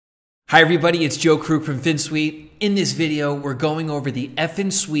Hi everybody, it's Joe Krug from FinSuite. In this video, we're going over the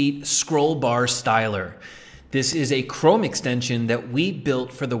FinSuite Scrollbar Styler. This is a Chrome extension that we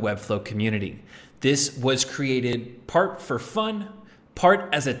built for the Webflow community. This was created part for fun, part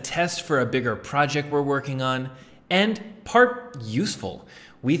as a test for a bigger project we're working on, and part useful.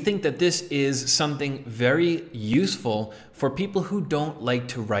 We think that this is something very useful for people who don't like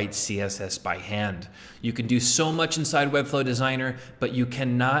to write CSS by hand. You can do so much inside Webflow Designer, but you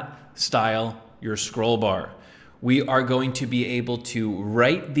cannot style your scroll bar. We are going to be able to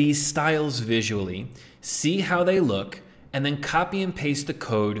write these styles visually, see how they look, and then copy and paste the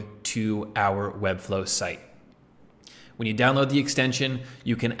code to our Webflow site. When you download the extension,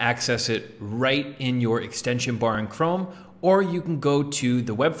 you can access it right in your extension bar in Chrome, or you can go to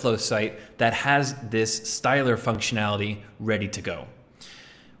the Webflow site that has this styler functionality ready to go.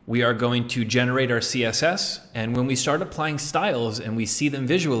 We are going to generate our CSS, and when we start applying styles and we see them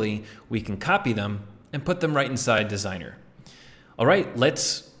visually, we can copy them and put them right inside Designer. All right,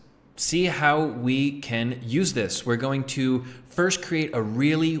 let's see how we can use this. We're going to first create a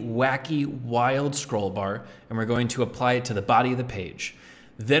really wacky, wild scroll bar, and we're going to apply it to the body of the page.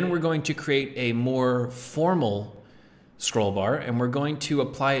 Then we're going to create a more formal scroll bar, and we're going to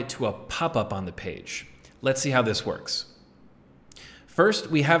apply it to a pop-up on the page. Let's see how this works. First,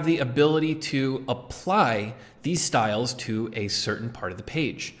 we have the ability to apply these styles to a certain part of the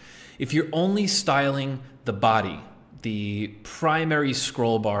page. If you're only styling the body, the primary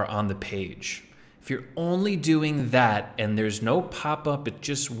scroll bar on the page, if you're only doing that and there's no pop-up at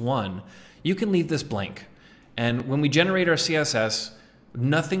just one, you can leave this blank. And when we generate our CSS,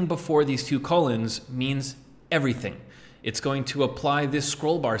 nothing before these two colons means everything. It's going to apply this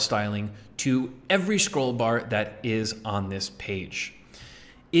scroll bar styling to every scroll bar that is on this page.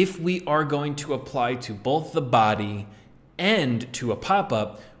 If we are going to apply to both the body and to a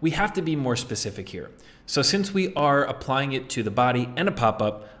pop-up, we have to be more specific here. So since we are applying it to the body and a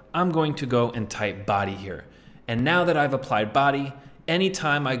pop-up, I'm going to go and type body here. And now that I've applied body,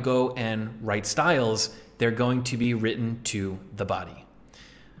 anytime I go and write styles, they're going to be written to the body.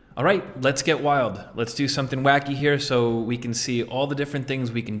 All right, let's get wild. Let's do something wacky here so we can see all the different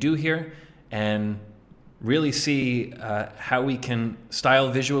things we can do here and really see how we can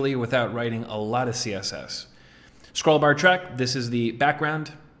style visually without writing a lot of CSS. Scroll bar track, this is the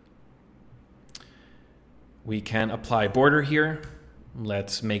background. We can apply border here.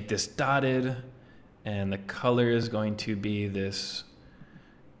 Let's make this dotted, and the color is going to be this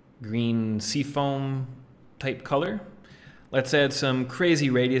green seafoam type color. Let's add some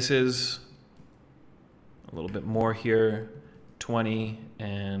crazy radiuses, a little bit more here, 20,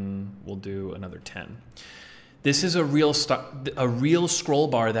 and we'll do another 10. This is a real scroll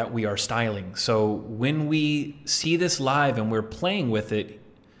bar that we are styling. So when we see this live and we're playing with it,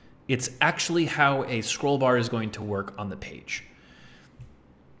 it's actually how a scroll bar is going to work on the page.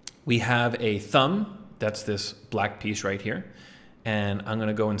 We have a thumb, that's this black piece right here, and I'm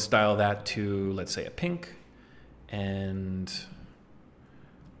gonna go and style that to, let's say, a pink. And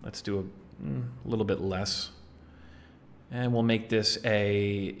let's do a little bit less. And we'll make this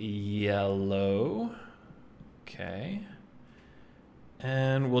a yellow. Okay.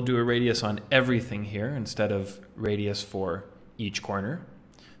 And we'll do a radius on everything here instead of radius for each corner.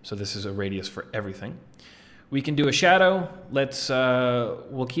 So this is a radius for everything. We can do a shadow.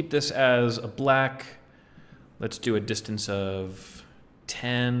 We'll keep this as a black. Let's do a distance of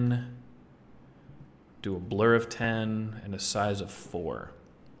 10. Do a blur of 10 and a size of 4.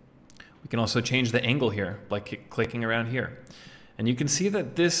 We can also change the angle here by clicking around here. And you can see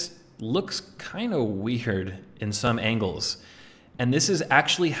that this looks kind of weird in some angles. And this is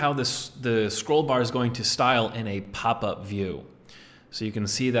actually how the scroll bar is going to style in a pop-up view. So you can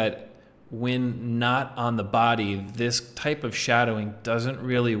see that when not on the body, this type of shadowing doesn't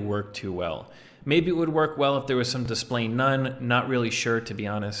really work too well. Maybe it would work well if there was some display none, not really sure to be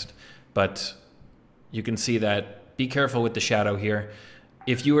honest, but you can see that, be careful with the shadow here.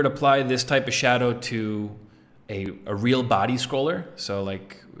 If you were to apply this type of shadow to a real body scroller, so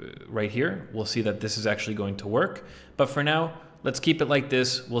like right here, we'll see that this is actually going to work. But for now, let's keep it like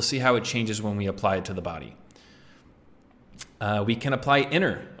this. We'll see how it changes when we apply it to the body. We can apply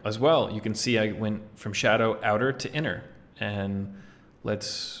inner as well. You can see I went from shadow outer to inner. And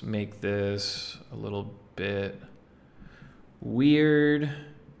let's make this a little bit weird.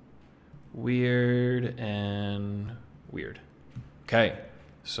 Weird and weird. Okay,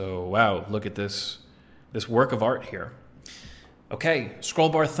 so wow, look at this work of art here. Okay, scroll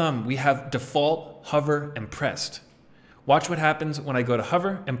bar thumb, we have default, hover, and pressed. Watch what happens when I go to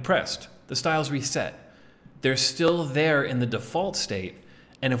hover and pressed. The styles reset. They're still there in the default state,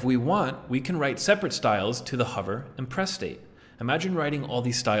 And if we want, we can write separate styles to the hover and press state. Imagine writing all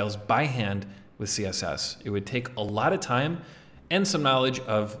these styles by hand with CSS. It would take a lot of time and some knowledge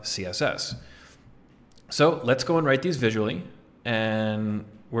of CSS. So let's go and write these visually. And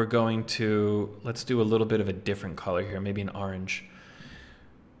we're going to, let's do a little bit of a different color here, maybe an orange.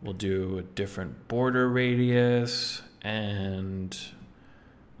 We'll do a different border radius and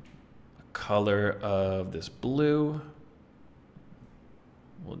a color of this blue.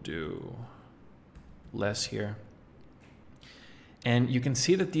 We'll do less here. And you can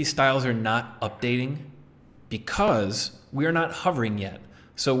see that these styles are not updating because we're not hovering yet.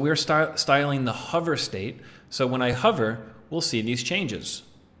 So we're styling the hover state. So when I hover, we'll see these changes.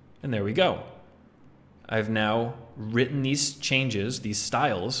 And there we go. I've now written these changes, these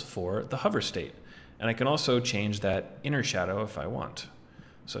styles for the hover state. And I can also change that inner shadow if I want.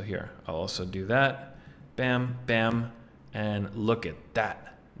 So here, I'll also do that. Bam, bam, and look at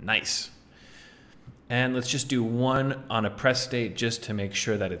that. Nice. And let's just do one on a press state just to make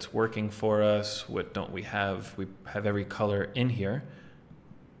sure that it's working for us. What don't we have? We have every color in here.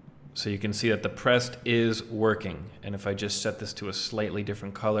 So you can see that the pressed is working. And if I just set this to a slightly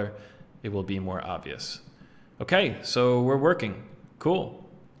different color, it will be more obvious. Okay, so we're working. Cool.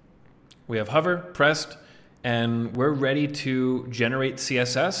 We have hover, pressed, and we're ready to generate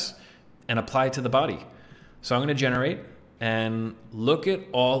CSS and apply it to the body. So I'm going to generate, and look at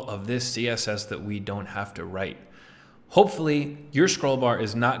all of this CSS that we don't have to write. Hopefully your scroll bar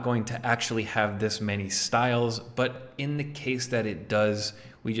is not going to actually have this many styles, but in the case that it does,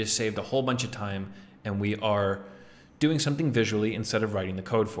 we just saved a whole bunch of time and we are doing something visually instead of writing the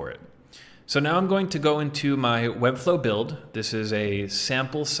code for it. So now I'm going to go into my Webflow build. This is a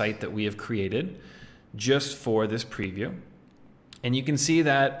sample site that we have created just for this preview. And you can see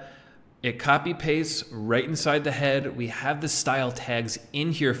that it copy pastes right inside the head. We have the style tags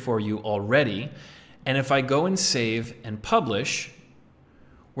in here for you already. And if I go and save and publish,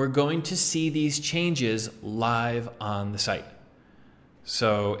 we're going to see these changes live on the site.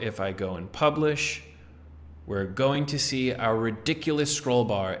 So if I go and publish, we're going to see our ridiculous scroll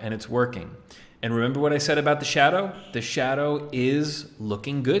bar, and it's working. And remember what I said about the shadow? The shadow is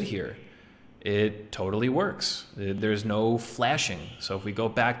looking good here. It totally works. There's no flashing. So if we go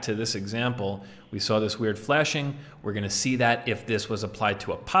back to this example, we saw this weird flashing. We're going to see that if this was applied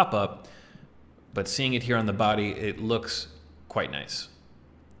to a pop-up, but seeing it here on the body, it looks quite nice.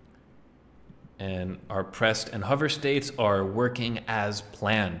 And our pressed and hover states are working as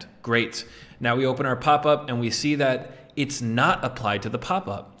planned. Great. Now we open our pop-up and we see that it's not applied to the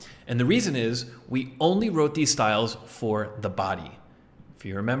pop-up. And the reason is we only wrote these styles for the body. If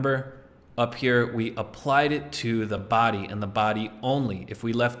you remember, up here, we applied it to the body and the body only. If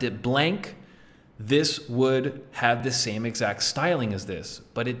we left it blank, this would have the same exact styling as this,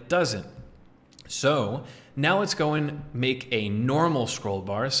 but it doesn't. So now let's go and make a normal scroll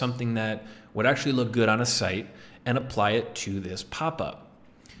bar, something that would actually look good on a site, and apply it to this pop-up.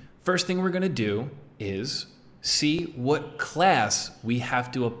 First thing we're going to do is see what class we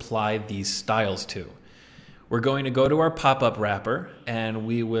have to apply these styles to. We're going to go to our pop-up wrapper and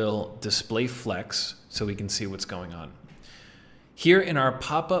we will display flex so we can see what's going on. Here in our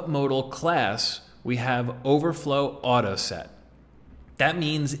pop-up modal class, we have overflow auto set. That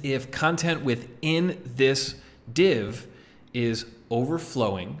means if content within this div is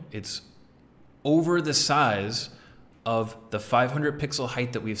overflowing, it's over the size of the 500 pixel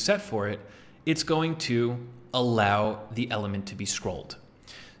height that we've set for it, it's going to allow the element to be scrolled.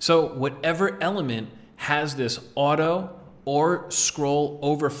 So whatever element has this auto or scroll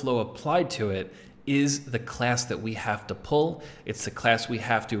overflow applied to it is the class that we have to pull. It's the class we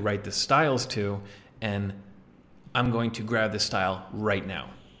have to write the styles to, and I'm going to grab this style right now.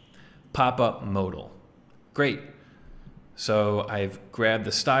 Pop-up modal. Great. So I've grabbed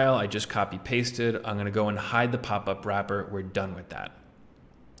the style, I just copy pasted. I'm going to go and hide the pop-up wrapper. We're done with that.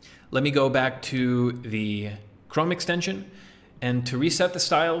 Let me go back to the Chrome extension, and to reset the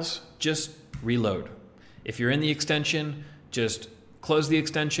styles, just reload. If you're in the extension, just close the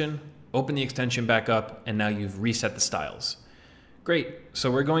extension, open the extension back up, and now you've reset the styles. Great, so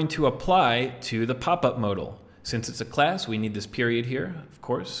we're going to apply to the pop-up modal. Since it's a class, we need this period here, of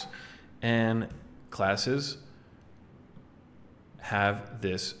course, and classes have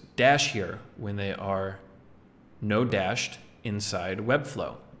this dash here when they are no dashed inside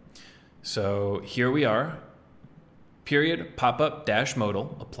Webflow. So here we are, period, pop-up dash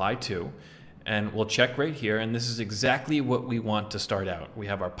modal, apply to, and we'll check right here, and this is exactly what we want to start out. We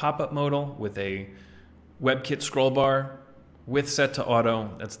have our pop-up modal with a WebKit scroll bar with set to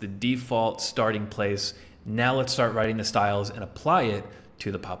auto. That's the default starting place. Now let's start writing the styles and apply it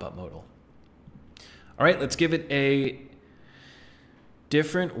to the pop-up modal. All right, let's give it a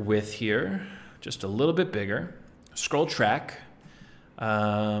different width here, just a little bit bigger. Scroll track.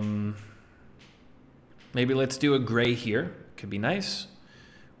 Maybe let's do a gray here. Could be nice.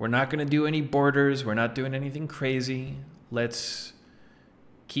 We're not going to do any borders. We're not doing anything crazy. Let's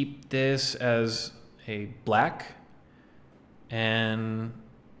keep this as a black. And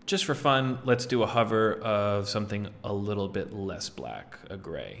just for fun, let's do a hover of something a little bit less black, a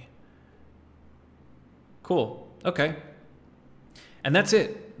gray. Cool. Okay. And that's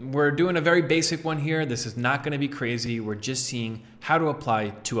it. We're doing a very basic one here. This is not going to be crazy. We're just seeing how to apply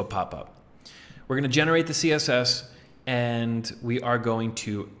to a pop-up. We're going to generate the CSS and we are going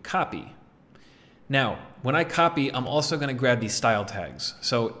to copy. Now, when I copy, I'm also going to grab these style tags.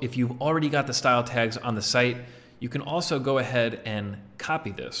 So if you've already got the style tags on the site, you can also go ahead and copy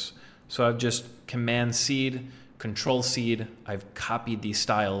this. So I've just Command-C, Control-C, I've copied these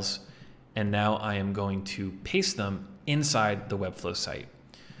styles, and now I am going to paste them inside the Webflow site.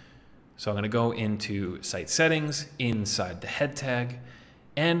 So I'm going to go into Site Settings, inside the head tag,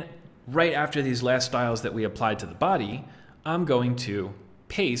 and right after these last styles that we applied to the body, I'm going to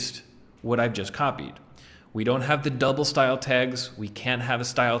paste what I've just copied. We don't have the double style tags. We can't have a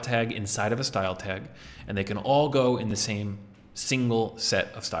style tag inside of a style tag, and they can all go in the same single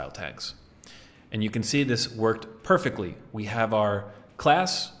set of style tags. And you can see this worked perfectly. We have our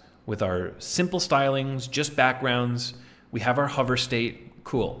class with our simple stylings, just backgrounds. We have our hover state.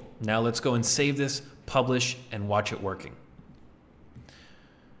 Cool. Now let's go and save this, publish, and watch it working.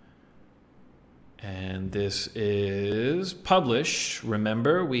 And this is publish.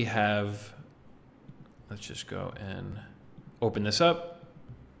 Remember, we have, let's just go and open this up.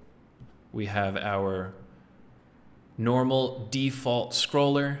 We have our normal default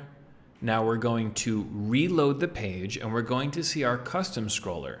scroller. Now we're going to reload the page and we're going to see our custom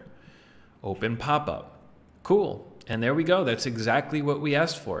scroller. Open pop-up. Cool. And there we go. That's exactly what we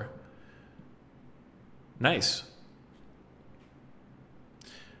asked for. Nice.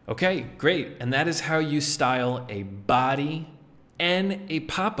 Okay, great. And that is how you style a body and a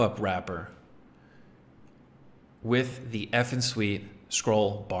pop-up wrapper with the Effin' Sweet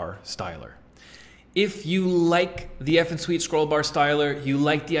Scrollbar Styler. If you like the Effin' Sweet Scrollbar Styler, you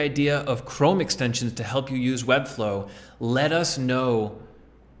like the idea of Chrome extensions to help you use Webflow, let us know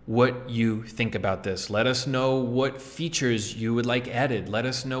what you think about this. Let us know what features you would like added. Let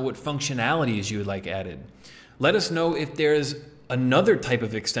us know what functionalities you would like added. Let us know if there's another type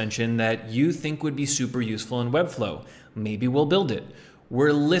of extension that you think would be super useful in Webflow. Maybe we'll build it.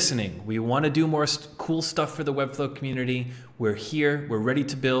 We're listening. We want to do more cool stuff for the Webflow community. We're here. We're ready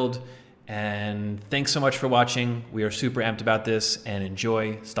to build. And thanks so much for watching. We are super amped about this, and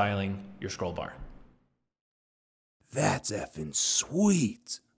enjoy styling your scroll bar. That's effing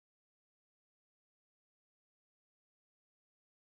sweet.